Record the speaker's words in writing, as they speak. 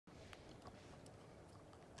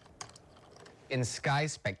In Sky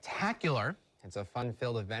Spectacular. It's a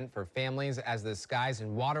fun-filled event for families as the skies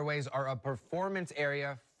and waterways are a performance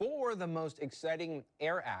area for the most exciting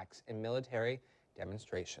air acts and military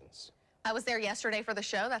demonstrations. I was there yesterday for the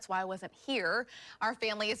show. That's why I wasn't here. Our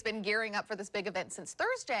family has been gearing up for this big event since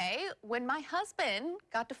Thursday when my husband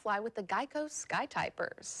got to fly with the GEICO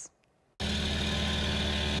Skytypers.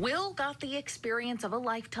 Will got the experience of a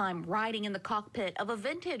lifetime riding in the cockpit of a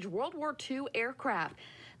vintage World War II aircraft.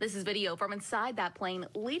 This is video from inside that plane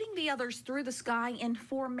leading the others through the sky in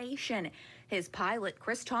formation. His pilot,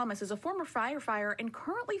 Chris Thomas, is a former firefighter and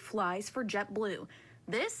currently flies for JetBlue.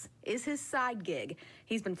 This is his side gig.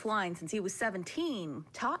 He's been flying since he was 17,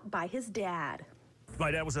 taught by his dad. My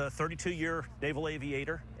dad was a 32-year naval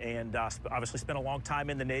aviator and obviously spent a long time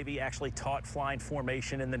in the Navy, actually taught flying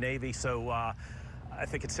formation in the Navy. So I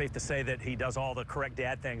think it's safe to say that he does all the correct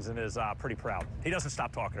dad things and is pretty proud. He doesn't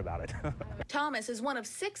stop talking about it. Thomas is one of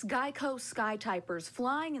 6 GEICO Skytypers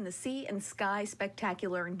flying in the Sea and Sky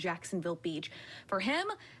Spectacular in Jacksonville Beach. For him,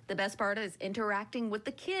 the best part is interacting with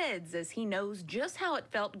the kids, as he knows just how it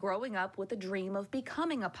felt growing up with a dream of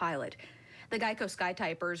becoming a pilot. The GEICO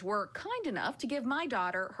Skytypers were kind enough to give my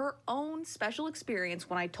daughter her own special experience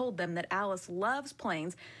when I told them that Alice loves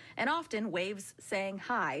planes and often waves saying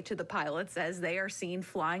hi to the pilots as they are seen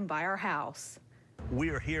flying by our house. We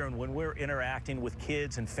are here, and when we're interacting with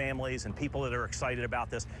kids and families and people that are excited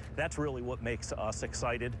about this, that's really what makes us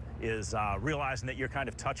excited, is realizing that you're kind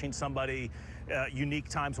of touching somebody. Unique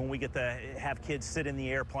times when we get to have kids sit in the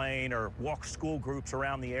airplane or walk school groups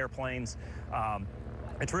around the airplanes.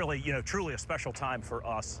 It's really, truly a special time for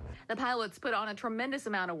us. The pilots put on a tremendous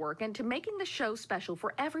amount of work into making the show special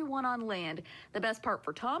for everyone on land. The best part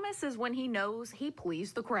for Thomas is when he knows he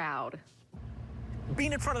pleased the crowd.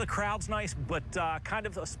 Being in front of the crowd's nice, but kind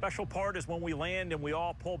of a special part is when we land and we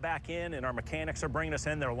all pull back in and our mechanics are bringing us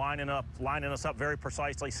in. They're lining us up very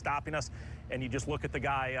precisely, stopping us, and you just look at the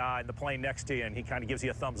guy in the plane next to you and he kind of gives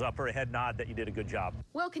you a thumbs up or a head nod that you did a good job.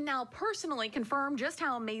 Will can now personally confirm just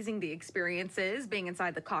how amazing the experience is being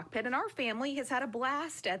inside the cockpit, and our family has had a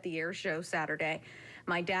blast at the air show Saturday.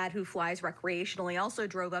 My dad, who flies recreationally, also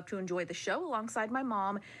drove up to enjoy the show alongside my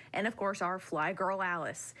mom and, of course, our fly girl,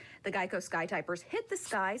 Alice. The GEICO Skytypers hit the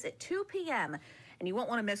skies at 2 p.m., and you won't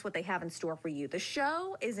want to miss what they have in store for you. The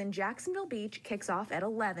show is in Jacksonville Beach, kicks off at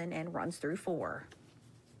 11 and runs through 4.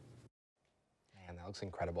 Man, that looks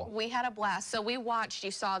incredible. We had a blast. So we watched, you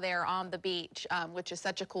saw there on the beach, which is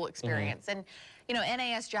such a cool experience. And,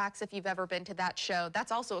 NAS Jax, if you've ever been to that show,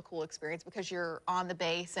 that's also a cool experience because you're on the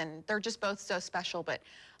base and they're just both so special. But,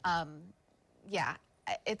 yeah,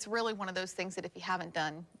 it's really one of those things that if you haven't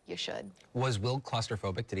done, you should. Was Will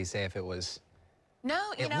claustrophobic? Did he say if it was?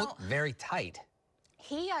 No, it looked very tight.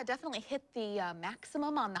 He definitely hit the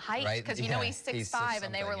maximum on the height because, right? He's 6'5",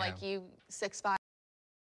 and they were like, you 6'5".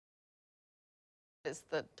 Is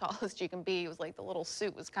the tallest you can be. It was like the little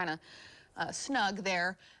suit was kind of snug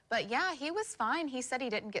there. But yeah, he was fine. He said he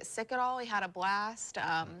didn't get sick at all. He had a blast.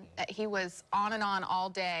 He was on and on all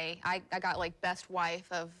day. I got like best wife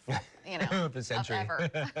of, of the century. Of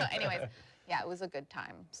ever. Anyways, yeah, it was a good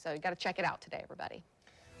time. So you got to check it out today, everybody.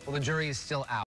 Well, the jury is still out.